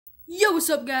Yo, what's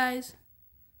up, guys?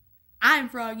 I'm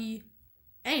Froggy,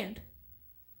 and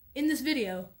in this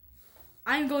video,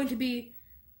 I'm going to be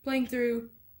playing through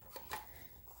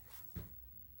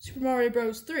Super Mario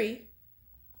Bros. 3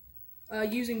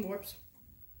 using warps.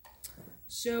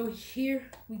 So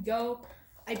here we go.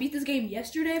 I beat this game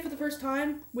yesterday for the first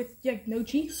time with no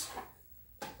cheats,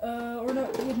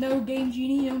 with no Game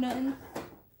Genie, no nothing,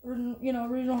 or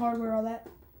original hardware, all that.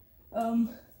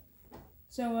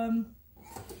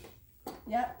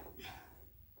 Yeah.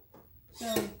 So,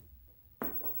 here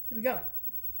we go.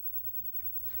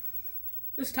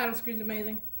 This title screen's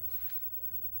amazing.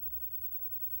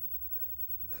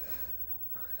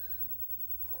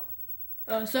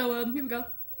 Here we go.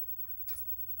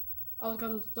 I was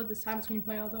gonna let this title screen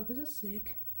play out though, because it's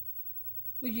sick.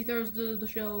 Luigi throws the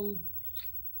show.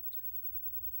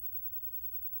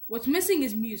 What's missing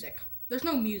is music. There's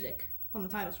no music on the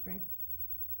title screen.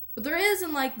 But there is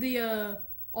in like the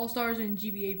All-Stars and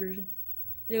GBA version.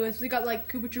 Anyways, we got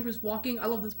like Koopa Troopas walking. I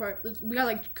love this part. We got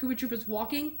like Koopa Troopas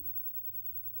walking.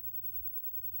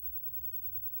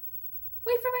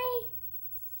 Wait for me!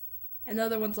 And the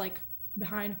other one's like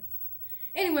behind.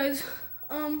 Anyways,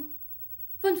 fun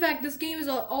fact, this game is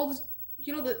all this,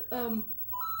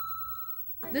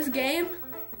 this game,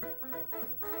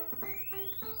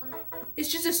 it's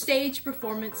just a stage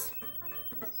performance.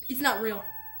 It's not real.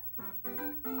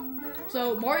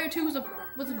 So Mario 2 was a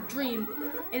dream,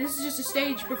 and this is just a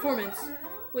stage performance,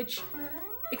 which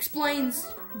explains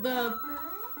the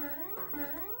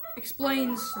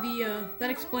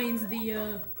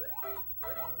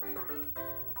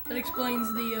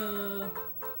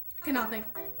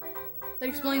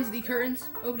curtains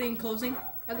opening and closing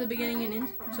at the beginning and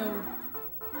end. So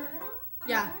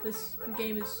yeah, this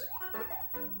game is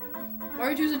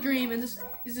Mario 2 is a dream, and this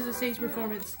is a stage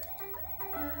performance.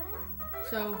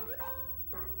 So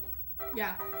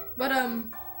yeah, but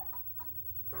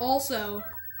also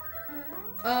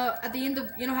at the end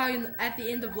of at the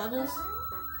end of levels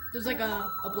there's like a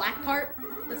black part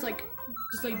that's like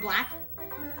just like black.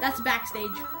 That's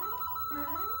backstage.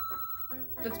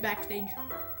 That's backstage.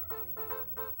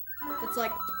 That's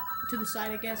like to the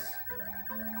side, I guess.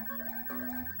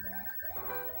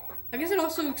 I guess it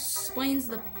also explains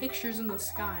the pictures in the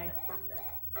sky.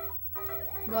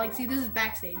 But like, see, this is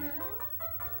backstage.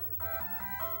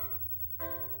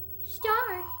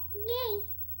 Star, yay!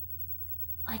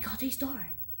 I got a star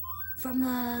from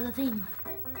the thing.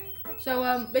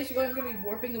 So basically, I'm gonna be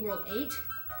warping the world 8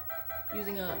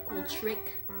 using a cool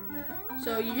trick.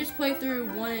 So you just play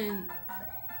through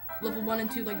level 1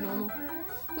 and 2 like normal,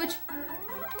 which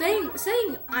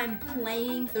saying I'm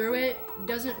playing through it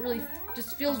doesn't really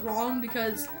just feels wrong,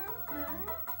 because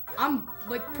I'm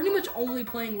like pretty much only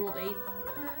playing world 8.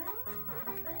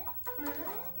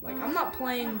 Like, I'm not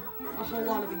playing a whole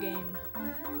lot of the game.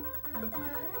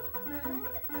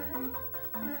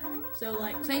 So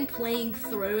like saying playing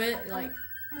through it, like,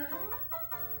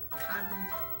 kind of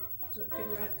doesn't feel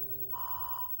right.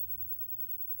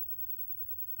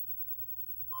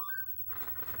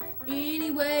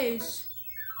 Anyways,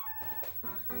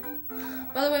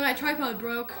 by the way, my tripod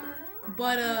broke,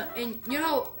 but and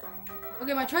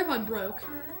my tripod broke,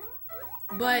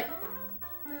 but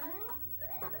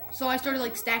so I started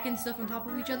like stacking stuff on top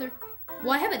of each other.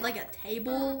 Well, I have it like a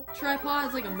table tripod,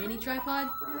 it's like a mini tripod,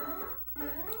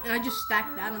 and I just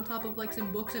stacked that on top of like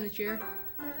some books and a chair.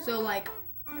 So like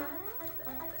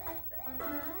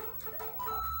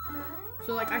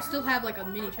I still have like a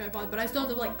mini tripod, but I still have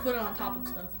to like put it on top of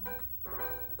stuff.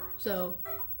 So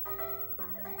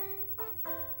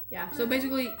yeah, so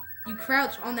basically you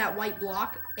crouch on that white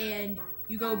block and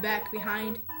you go back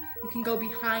behind. You can go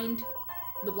behind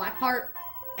the black part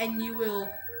and you will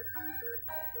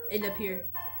end up here.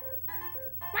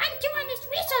 Run to on this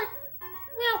wizard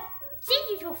will send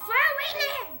you to a faraway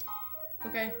land.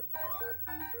 Okay.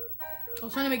 I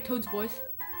was trying to make Toad's voice.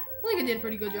 I think I did a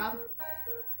pretty good job.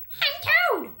 I'm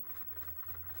Toad!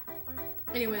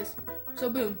 Anyways, so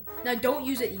boom. Now don't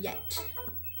use it yet.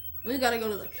 We gotta go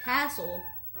to the castle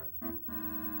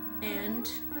and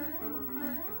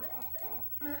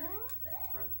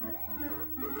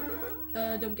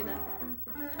don't get that.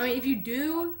 I mean, if you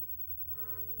do,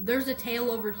 there's a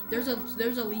tail over. There's a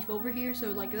leaf over here,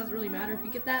 so like it doesn't really matter if you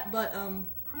get that. But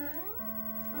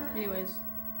anyways,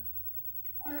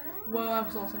 what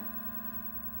else I'll say?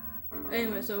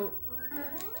 Anyway, so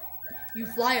you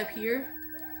fly up here,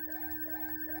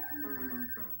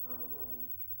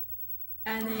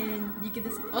 and then you get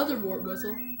this other warp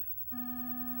whistle.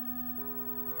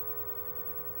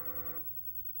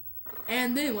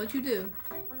 And then what you do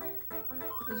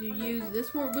is you use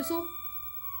this warp whistle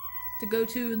to go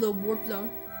to the warp zone.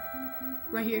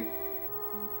 right here.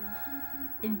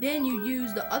 And then you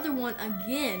use the other one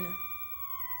again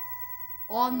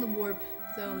on the warp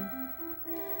zone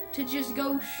to just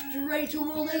go straight to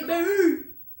World 8, baby!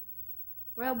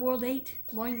 We're at World 8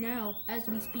 right now, as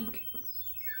we speak.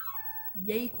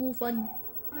 Yay, cool, fun.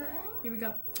 Here we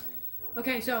go.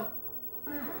 Okay, so.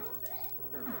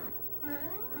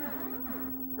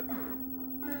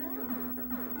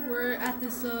 We're at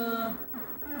this,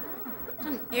 it's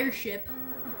an airship.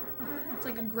 It's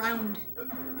like a ground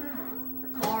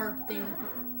car thing.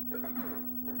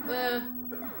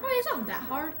 It's not that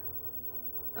hard.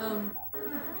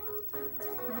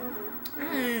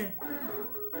 You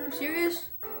serious?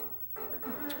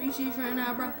 Are you serious right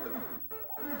now, bro?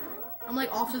 I'm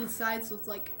like off to the side, so it's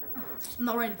like I'm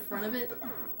not right in front of it.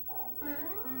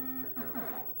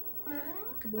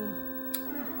 Kaboom.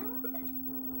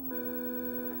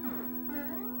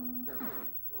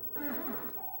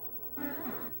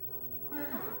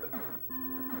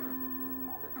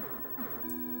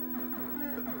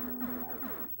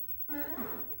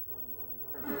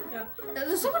 Yeah,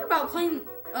 there's something about playing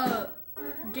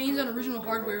games on original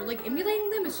hardware, like emulating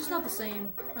them, it's just not the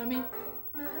same. You know what I mean?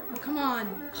 Oh, come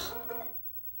on.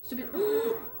 Stupid.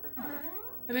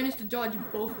 I managed to dodge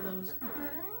both of those.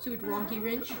 Stupid Rocky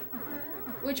Wrench.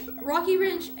 Which, Rocky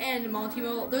Wrench and Monty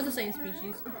Mole, they're the same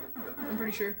species. I'm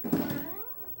pretty sure.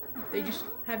 They just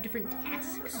have different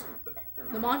tasks.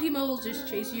 The Monty Moles just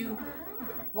chase you,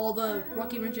 while the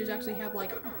Rocky Wrenches actually have,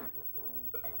 like,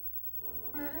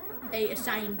 a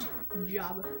assigned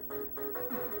job.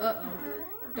 Uh-oh.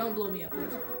 Don't blow me up,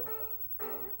 please.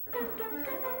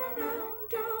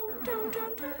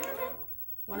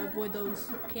 Want to avoid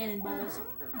those cannonballs.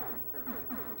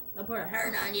 They'll put a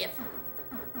hurt on you.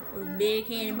 Those big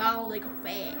cannonballs, they go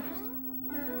fast.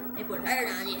 They put a hurt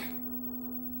on you.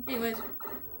 Anyways,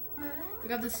 we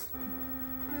got this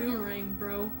boomerang,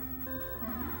 bro.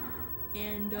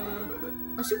 And,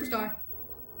 a superstar.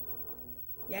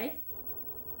 Yay?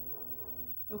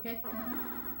 Okay.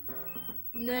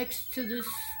 Next to this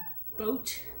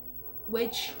boat,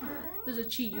 which there's a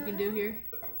cheat you can do here.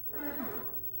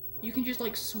 You can just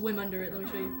like swim under it. Let me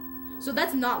show you. So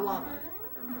that's not lava.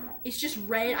 It's just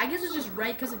red. I guess it's just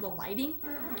red because of the lighting.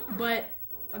 But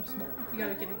I'm smart. You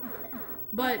gotta be kidding me.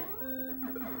 But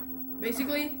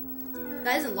basically,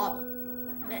 that isn't lava.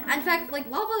 In fact, like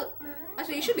lava.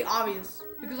 Actually, it should be obvious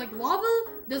because like lava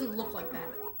doesn't look like that.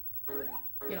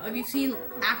 You know, if you've seen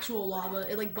actual lava,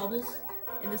 it like bubbles,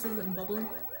 and this isn't bubbling.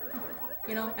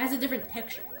 You know, it has a different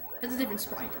texture, it has a different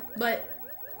sprite. But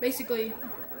basically,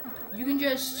 you can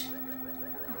just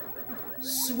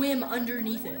swim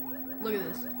underneath it. Look at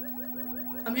this.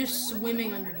 I'm just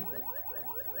swimming underneath it.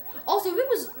 Also, if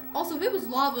it was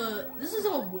lava, this is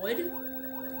all wood.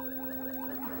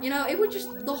 You know, it would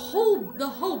just the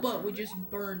whole boat would just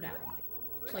burn down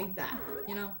like that.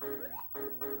 You know.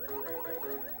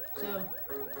 So.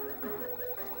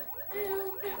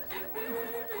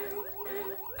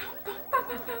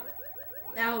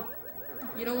 Now,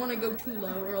 you don't want to go too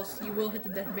low or else you will hit the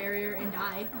death barrier and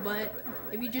die, but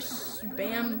if you just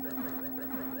spam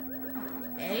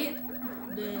A,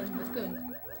 then that's good.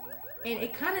 And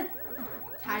it kind of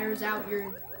tires out,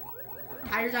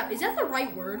 is that the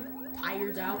right word?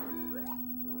 Tires out?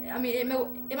 I mean,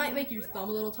 it might make your thumb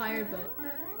a little tired, but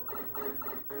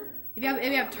if you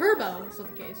have turbo, it's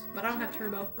not the case, but I don't have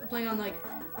turbo. I'm playing on like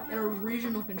an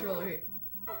original controller here.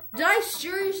 Did I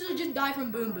seriously just die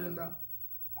from Boom Boom, bro?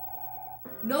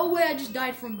 No way I just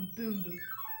died from Boom Boom.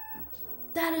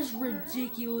 That is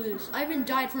ridiculous. I haven't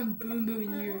died from Boom Boom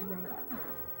in years, bro.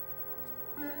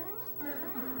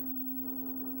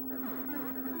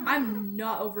 I'm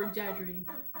not over-exaggerating.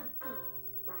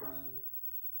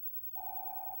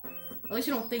 At least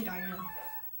you don't think I am.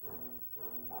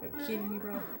 You're kidding me,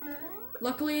 bro.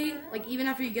 Luckily, like, even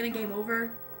after you get a game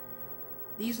over,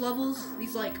 these levels,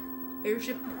 these, like,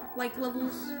 airship-like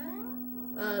levels, you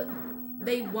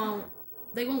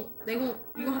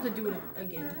don't have to do it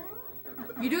again.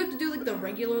 You do have to do, like, the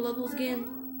regular levels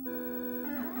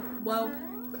again. Well,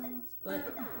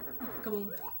 but, come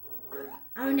on.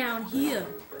 I'm down here.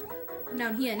 I'm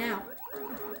down here now.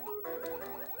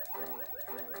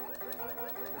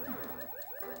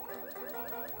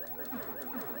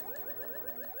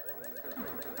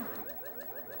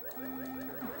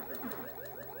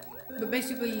 But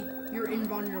basically, you're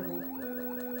invulnerable.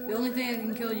 The only thing that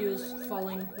can kill you is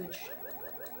falling, which...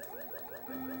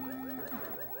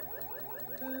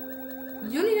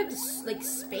 You don't even have to, like,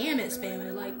 spam it,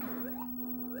 like...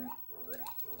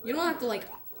 You don't have to, like,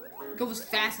 go as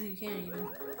fast as you can, even.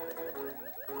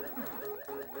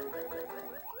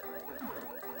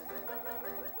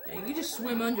 Yeah, you can just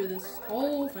swim under this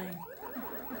whole thing.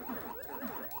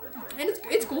 And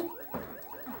it's cool.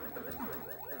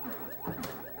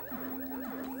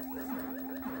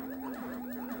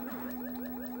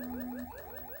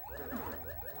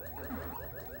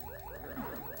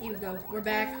 Here we go. We're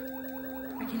back.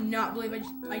 I cannot believe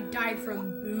I died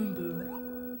from Boom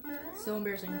Boom. So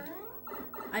embarrassing.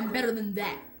 I'm better than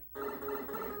that.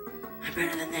 I'm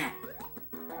better than that.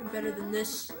 I'm better than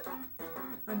this.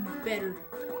 I'm better.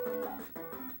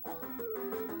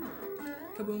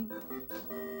 Kaboom.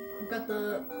 I've got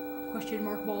the question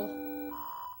mark ball.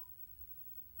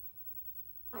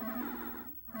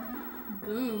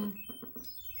 Boom.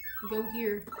 Go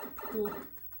here. Cool.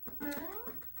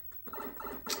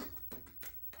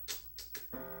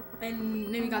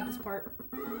 And then we got this part,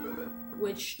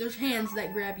 which there's hands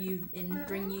that grab you and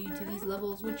bring you to these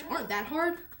levels, which aren't that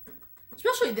hard.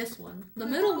 Especially this one. The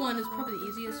middle one is probably the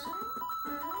easiest.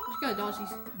 Just gotta dodge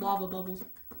these lava bubbles.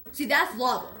 See, that's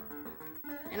lava.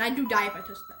 And I do die if I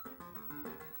touch that.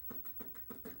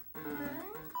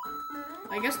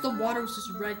 I guess the water was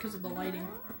just red because of the lighting.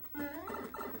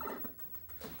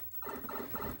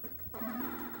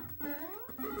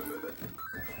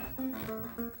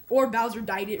 Or Bowser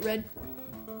dyed it red.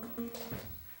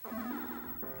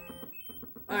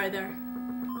 Alright, there.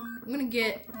 I'm gonna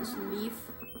get this leaf.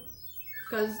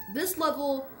 Because this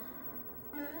level,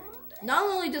 not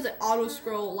only does it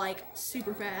auto-scroll like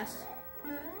super fast,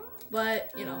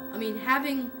 but, you know, I mean,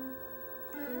 having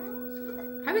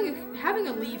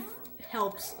a leaf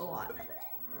helps a lot.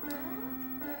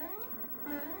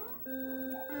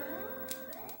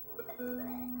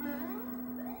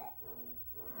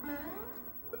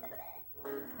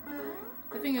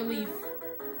 Having a leaf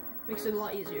makes it a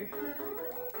lot easier.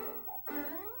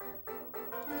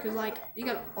 Because, like, you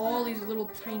got all these little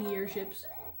tiny airships.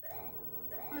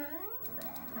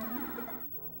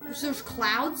 So there's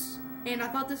clouds, and I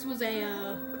thought this was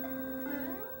a,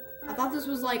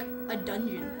 like a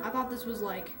dungeon. I thought this was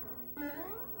like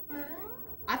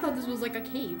a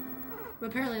cave. But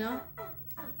apparently not.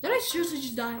 Did I seriously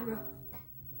just die, bro?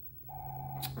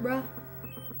 Bruh.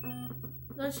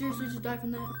 Did I seriously just die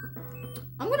from that?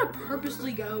 I'm gonna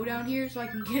purposely go down here so I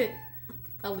can get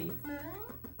a leaf.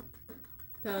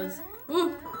 Because,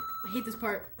 ooh, I hate this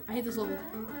part. I hate this level.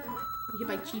 I hit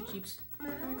by cheeps.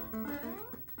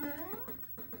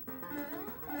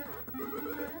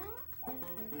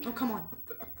 Oh, come on.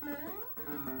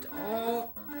 Don't.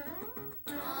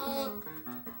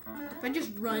 If I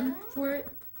just run for it,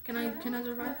 can I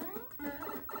survive?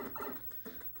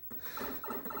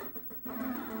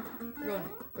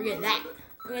 We're getting that.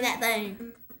 Look at that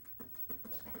thing.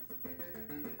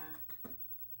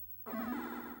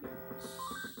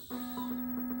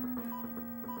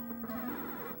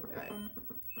 Alright.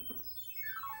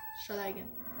 Let's try that again.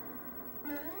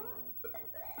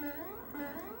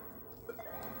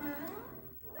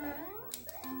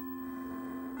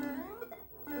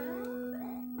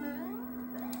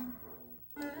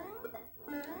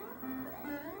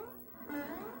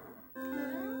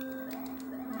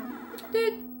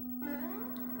 Dude.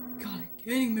 God,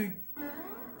 kidding me.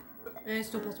 And it's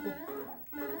still possible.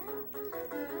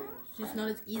 It's just not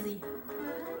as easy.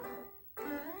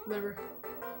 Whatever.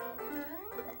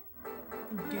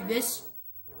 Do this.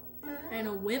 And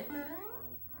a whip.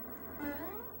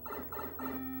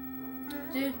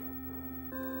 Dude.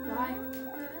 Why?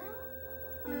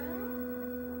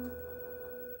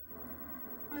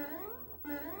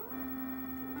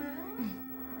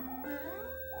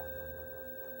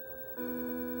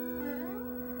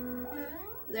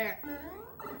 There.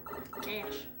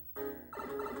 Cash.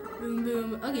 Boom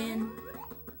boom again.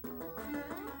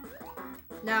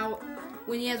 Now,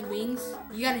 when he has wings,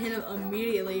 you gotta hit him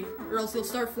immediately, or else he'll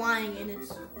start flying and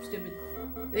it's stupid.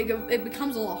 It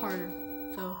becomes a lot harder.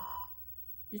 So,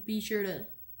 just be sure to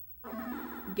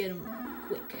get him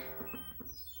quick.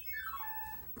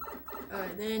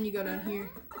 Alright, then you go down here.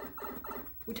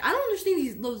 Which, I don't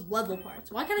understand those level parts.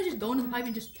 Why can't I just go into the pipe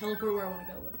and just teleport where I want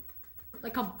to go?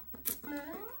 Like, come on.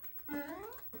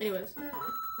 Anyways.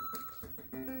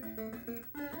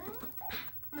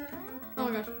 Oh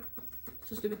my gosh.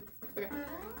 So stupid. Okay.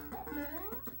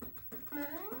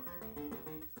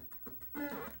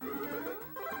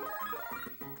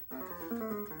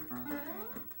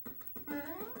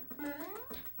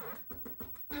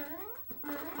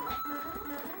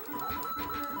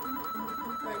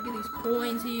 Alright, get these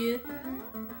coins here.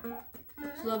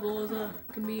 This level is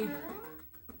can be a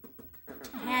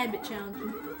tad bit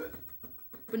challenging.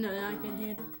 But no, I can't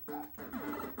handle.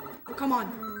 Oh, come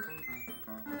on.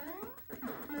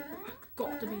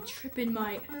 Got to be tripping,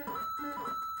 mate.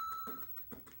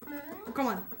 Oh, come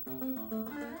on.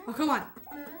 Oh, come on.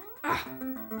 Ah.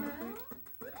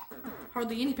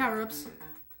 Hardly any power-ups.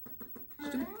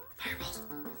 Stupid fireballs.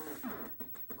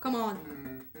 Come on.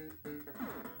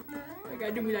 You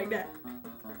gotta do me like that.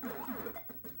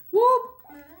 Whoop!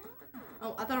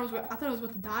 Oh, I thought I was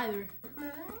about to die there.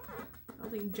 I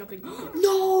was thinking jumping.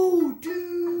 No,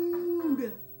 dude!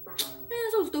 Man,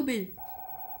 that's so stupid.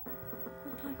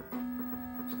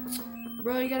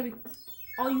 Bro, you gotta be.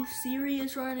 Are you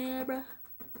serious right now, bro?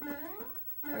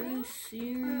 Are you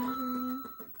serious right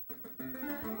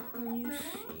now? Are you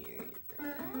serious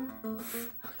right now?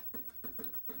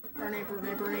 Burn it, burn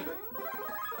it, burn it.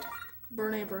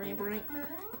 Burn it, burn it, burn it.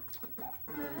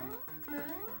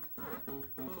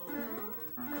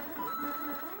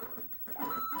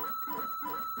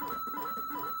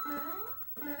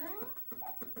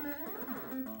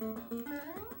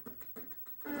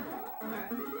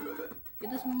 Alright.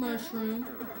 Get this mushroom.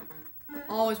 I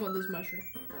always want this mushroom.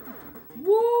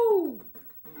 Woo!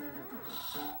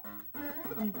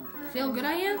 See how good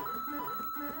I am?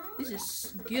 This is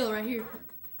skill right here.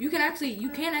 You can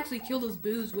actually kill those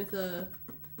boos with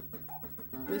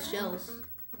shells.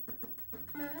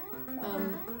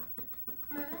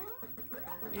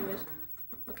 Anyways.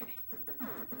 Okay.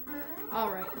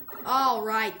 Alright.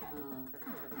 Alright.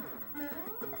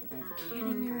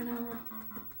 Kidding me right now,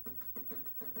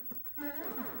 bro.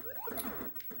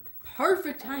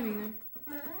 Perfect timing there.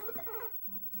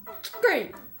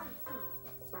 Great.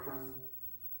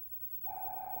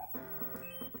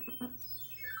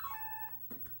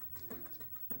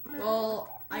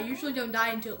 Well, I usually don't die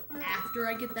until after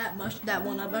I get that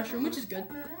one-up mushroom, which is good.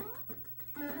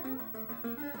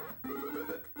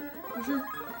 Mushroom.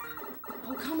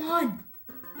 Oh, come on!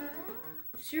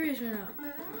 Serious right now.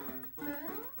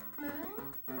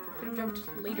 Could have jumped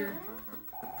later.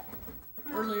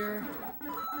 Earlier.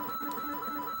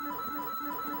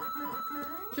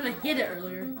 Should have hit it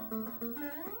earlier.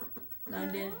 No, I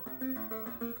did.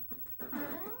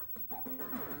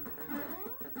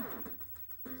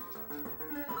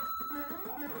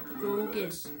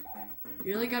 Focus.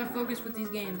 You really gotta focus with these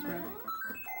games, bro.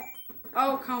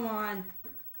 Oh, come on.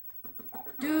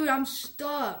 Dude, I'm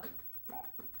stuck.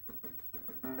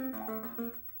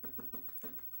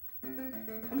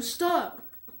 I'm stuck.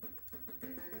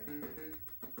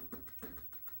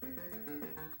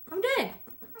 I'm dead.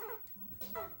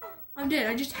 I'm dead.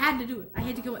 I just had to do it. I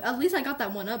had to go. At least I got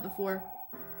that one up before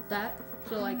that.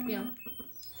 So, like, you know.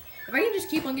 If I can just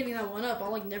keep on getting that one up,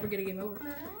 I'll, like, never get a game over.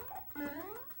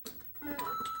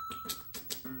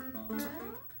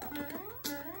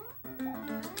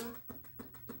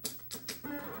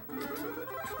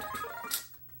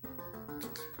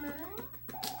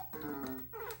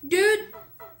 Dude!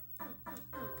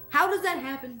 How does that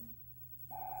happen?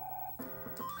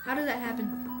 How does that happen?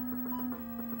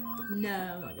 No,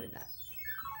 I'm not gonna die.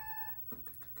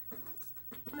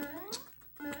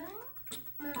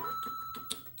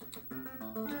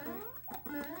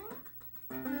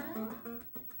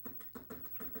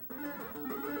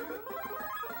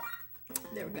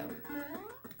 There we go.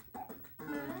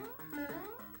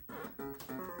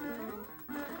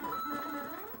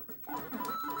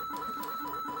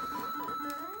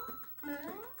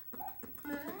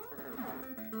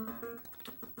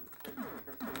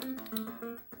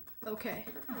 Okay.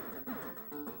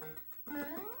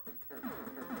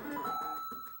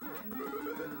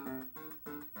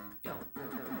 Don't.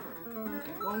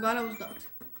 Okay, well, I'm glad I was ducked.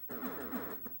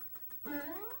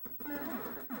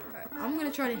 Alright, I'm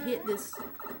gonna try to hit this.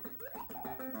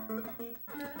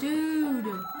 Dude!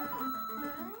 You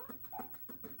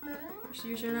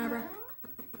serious right now, bro?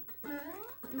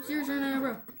 I'm serious right now,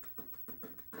 bro.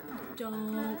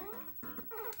 Don't.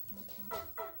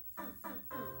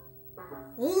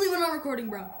 Only when I'm recording,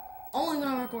 bro. Only when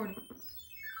I'm recording.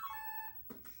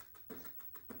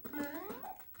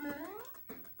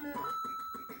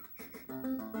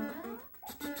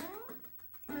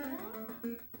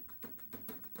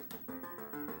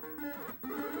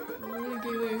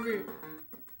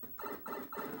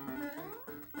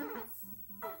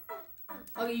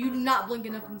 Okay, you do not blink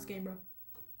enough in this game, bro.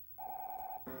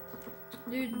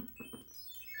 Dude.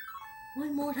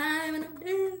 One more time and I'm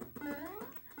dead.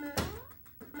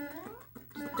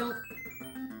 Just don't.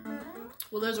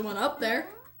 Well, there's one up there.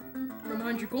 From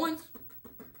 100 coins.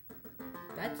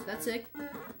 That's sick.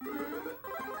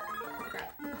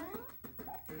 Crap.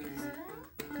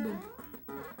 Kaboom.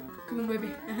 Kaboom,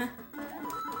 baby.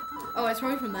 Oh, it's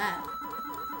probably from that.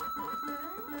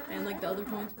 And like the other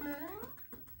coins.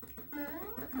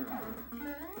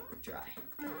 Good try.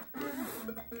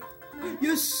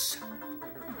 Yes!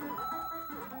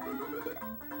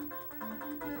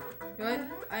 You know what?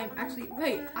 Actually,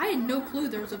 wait, I had no clue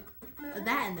there was a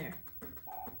that in there.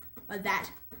 A that.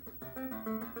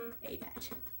 A that.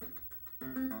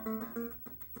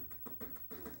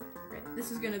 Right, this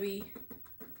is gonna be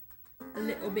a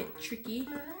little bit tricky.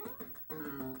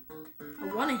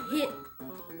 I wanna hit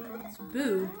this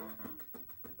Boo.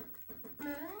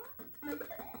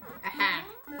 Aha!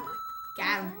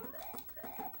 Got him.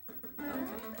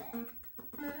 Okay.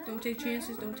 Don't take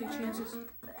chances, don't take chances.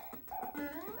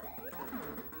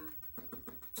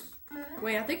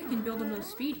 Wait, I think I can build up no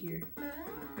speed here.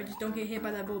 I just don't get hit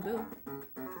by that Boo.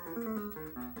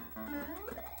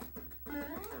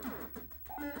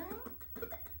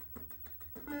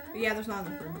 But yeah, there's not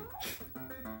enough room.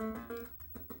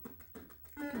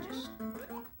 I can just...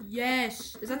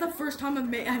 Yes! Is that the first time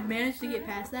I've managed to get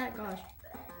past that? Gosh.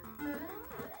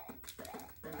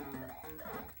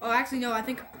 Oh, actually, no, I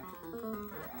think...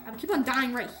 I keep on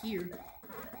dying right here.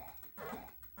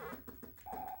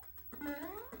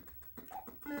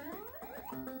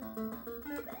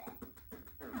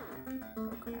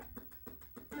 Okay.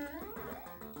 I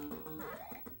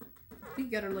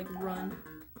think you gotta, like, run.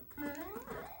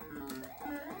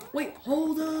 Wait,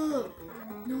 hold up!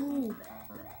 No!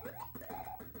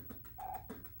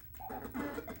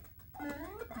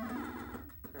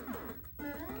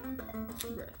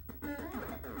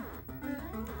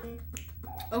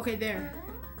 Okay, there.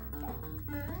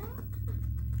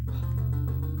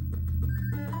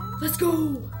 Let's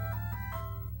go!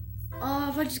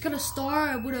 If I just got a star,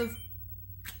 I would have.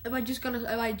 If I just got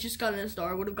a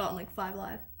star, I would have gotten like 5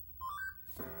 lives.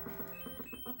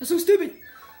 That's so stupid.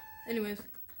 Anyways,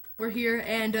 we're here,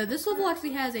 and this level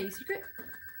actually has a secret.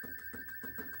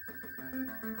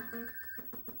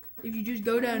 If you just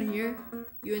go down here,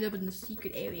 you end up in the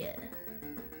secret area.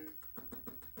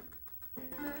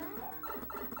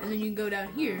 And then you can go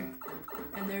down here,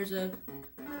 and there's this.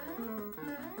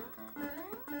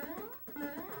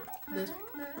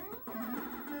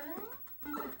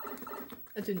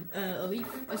 It's a leaf,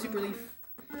 a super leaf.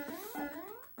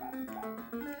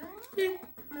 Yeah.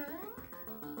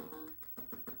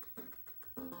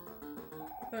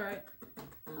 Alright.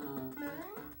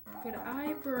 Could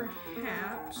I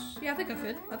perhaps... Yeah, I think I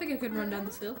could. I think I could run down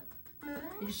this hill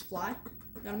and just fly. You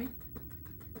know what I mean?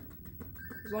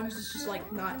 As long as it's just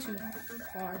like not too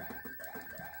far.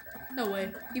 No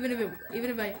way. Even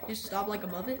if I just stop like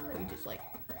above it, we just like.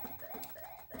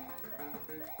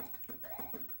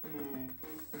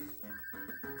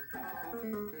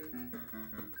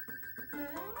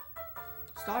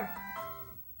 Star.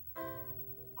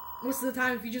 Most of the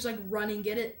time, if you just like run and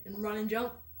get it and run and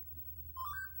jump,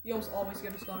 you almost always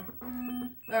get a star.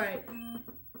 All right.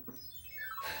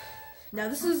 Now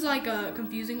this is like a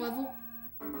confusing level.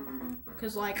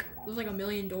 Cause like there's like a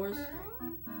million doors,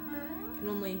 and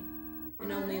only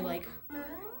like you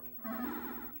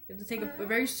have to take a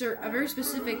very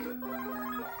specific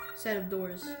set of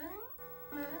doors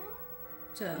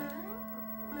to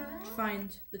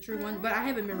find the true one. But I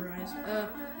have it memorized.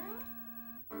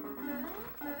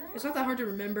 It's not that hard to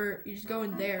remember. You just go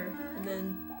in there, and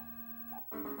then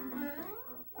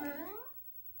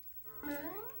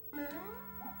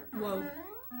whoa.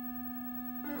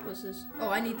 What's this? Oh,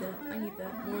 I need that. I need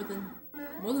that more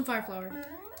than fire flower.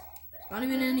 Not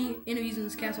even any enemies in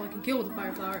this castle I can kill with a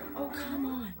fire flower. Oh, come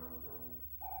on.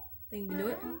 Think you can do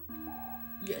it?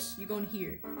 Yes, you go in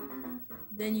here.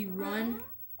 Then you run.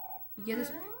 You get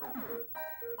this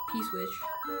P-switch.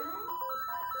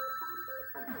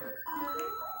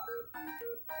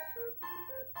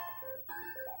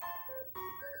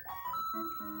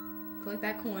 Collect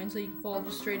that coin so you can fall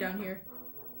just straight down here.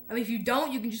 I mean, if you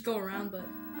don't, you can just go around, but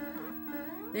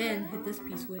then hit this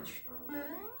P-switch.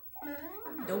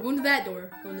 Don't go into that door.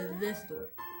 Go into this door.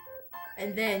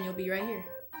 And then you'll be right here.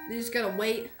 You just gotta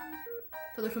wait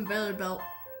for the conveyor belt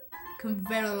to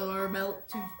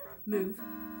move.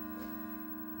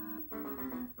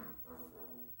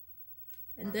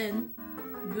 And then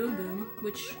Boom Boom,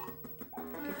 which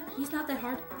okay, he's not that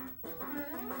hard.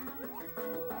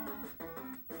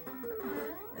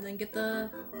 And then get the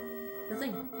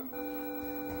thing.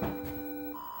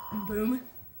 Boom.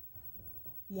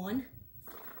 1.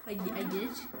 I did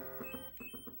it.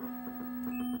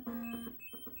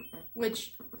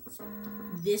 Which,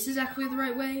 this is actually the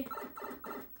right way?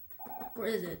 Or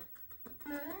is it?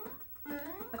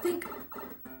 I think,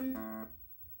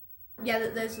 yeah,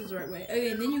 this is the right way.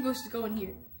 Okay, and then you go in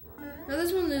here. Now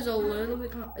this one is a little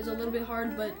bit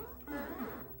hard, but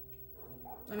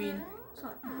I mean, it's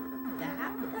not that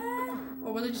bad.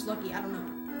 Or was I just lucky? I don't know.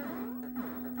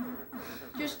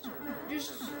 Just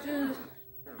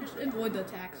avoid the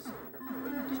attacks.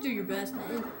 Just do your best.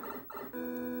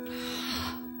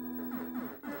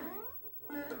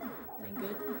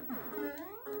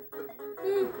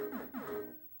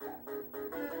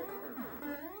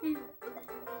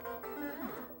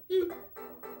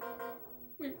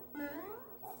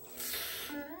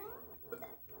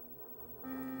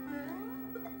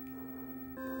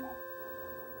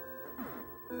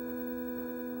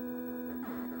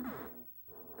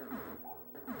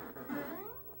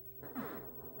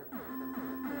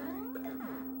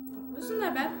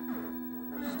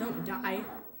 die.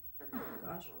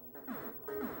 Gosh.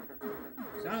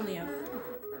 So I only have...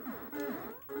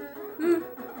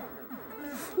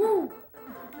 Woo!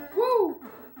 Woo!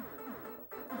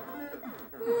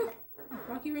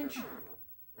 Rocky wrench.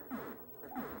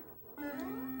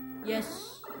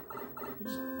 Yes.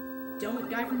 Just don't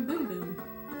die from Boom Boom.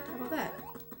 How about that?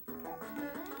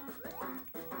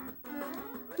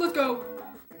 Let's go!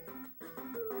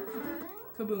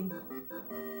 Kaboom.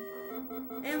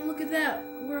 And look at that.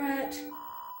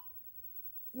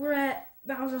 We're at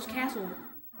Bowser's Castle.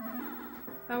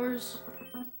 Bowser's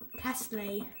Castle.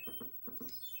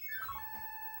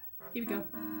 Here we go.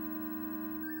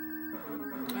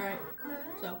 Alright,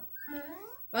 so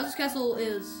Bowser's Castle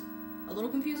is a little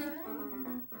confusing,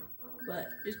 but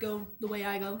just go the way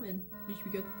I go and you should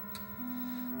be good.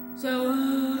 So,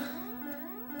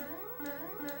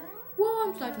 whoa,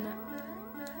 I'm stifling that.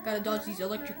 Gotta dodge these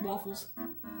electric waffles.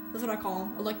 That's what I call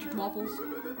them, electric waffles.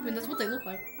 I mean, that's what they look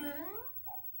like.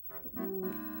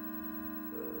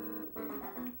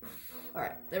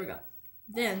 Alright, there we go.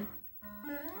 Then,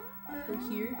 go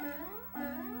here.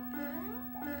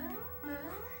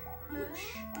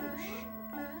 Whoosh, whoosh.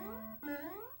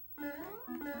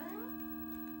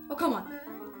 Oh, come on.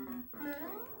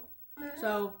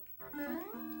 So,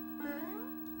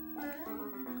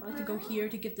 I like to go here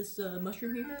to get this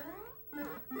mushroom here.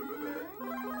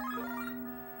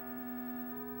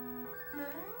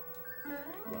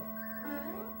 Whoa.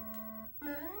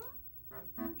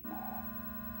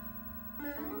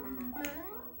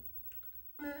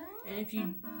 And if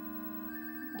you,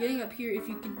 getting up here, if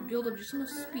you can build up just enough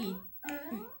speed,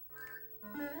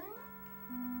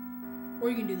 or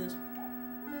you can do this.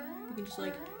 You can just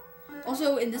like,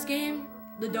 also in this game,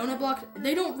 the donut blocks,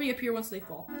 they don't reappear once they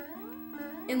fall.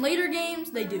 In later games,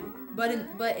 they do, but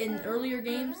in earlier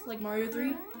games like Mario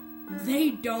 3, they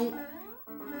don't.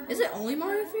 Is it only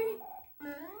Mario 3?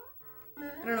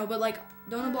 I don't know, but like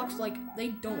donut blocks, like they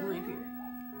don't reappear.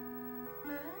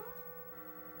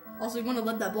 Also, you want to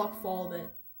let that block fall a bit.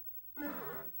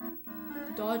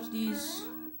 Dodge these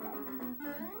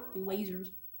lasers.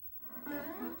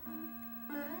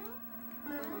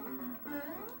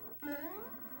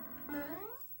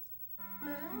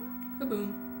 Kaboom.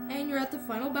 And you're at the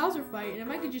final Bowser fight, and if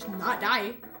I could just not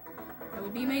die, that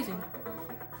would be amazing.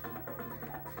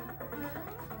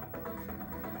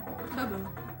 Kaboom.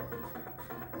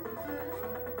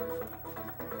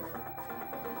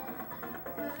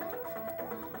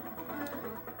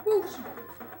 Woo!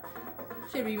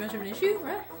 Should be much of an issue,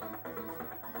 right?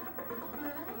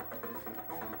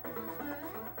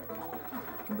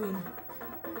 Kaboom.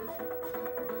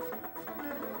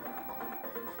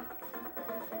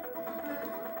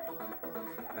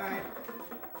 Alright,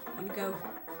 here we go.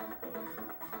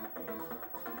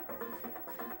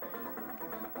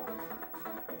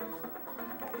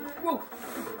 Whoa!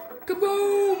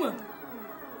 Kaboom!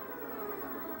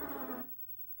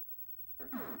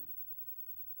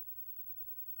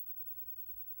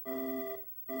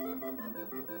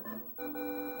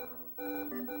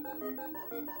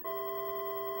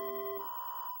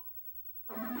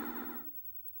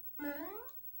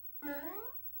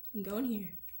 Go in here.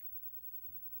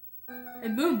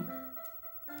 And boom!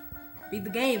 Beat the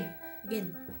game.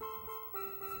 Again.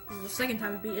 This is the second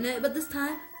time I've beaten it, but this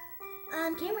time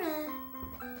on camera.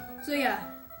 So yeah.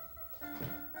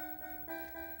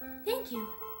 Thank you.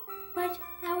 But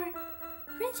our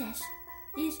princess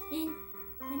is in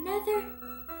another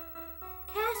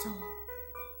castle.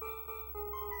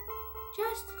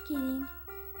 Just kidding.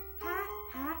 Ha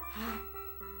ha ha.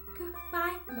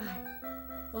 Goodbye bye.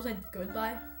 I was like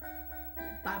goodbye.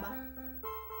 Bye bye.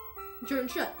 Curtain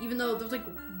shut, even though there's like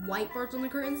white parts on the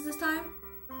curtains this time.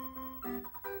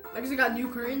 I guess I got new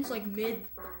curtains like mid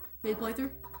playthrough.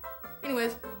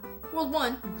 Anyways, World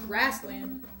 1,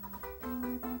 Grassland.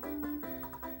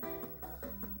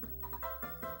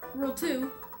 World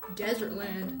 2, Desert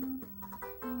Land.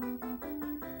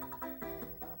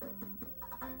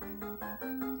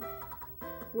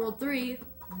 World 3,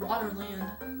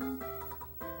 Waterland.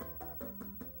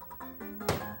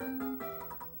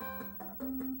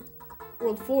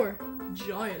 World 4,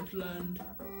 Giant Land.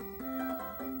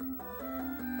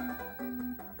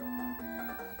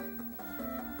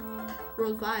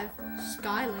 World 5,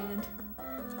 Skyland.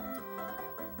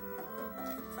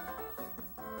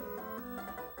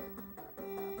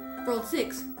 World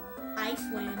 6,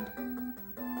 Iceland.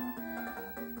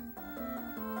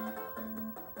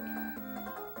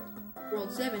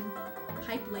 World 7,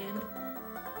 Pipeland.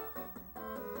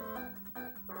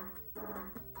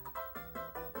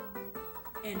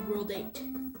 And World 8,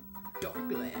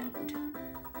 Darkland.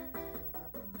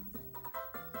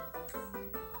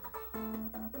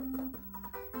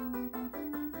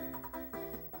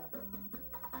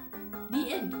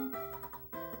 the end.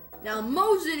 Now,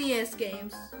 most NES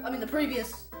games, I mean the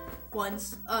previous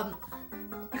ones,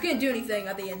 you can't do anything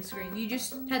at the end screen. You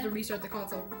just had to restart the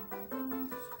console.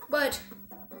 But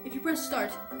if you press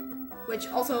start, which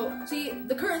also, see,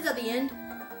 the curtains at the end,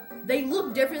 they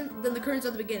look different than the curtains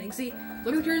at the beginning. See,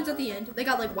 look at the curtains at the end. They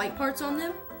got like white parts on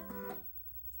them.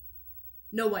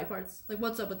 No white parts. Like,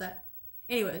 what's up with that?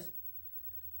 Anyways,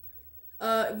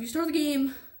 if you start the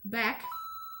game back,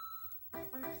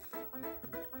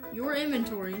 your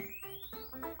inventory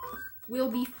will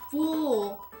be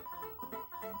full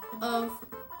of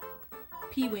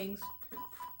P-Wings.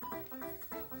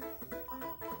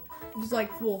 Just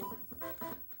like full.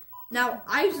 Now,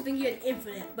 I used to think you had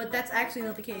infinite, but that's actually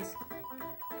not the case.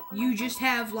 You just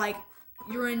have like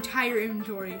your entire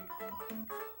inventory.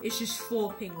 It's just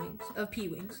full of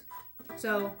P-Wings.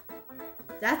 So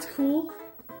that's cool.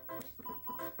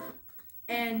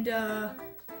 And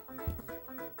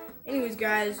anyways,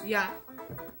 guys, yeah.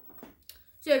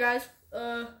 So yeah, guys,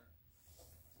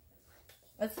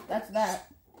 that's that.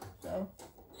 So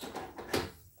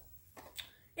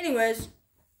anyways,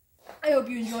 I hope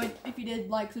you enjoyed. If you did,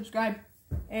 like, subscribe,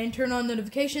 and turn on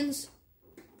notifications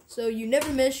so you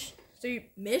never miss. So you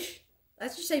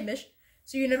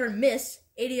never miss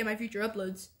 80 of my future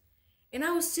uploads. And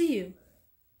I will see you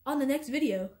on the next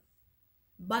video.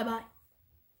 Bye bye.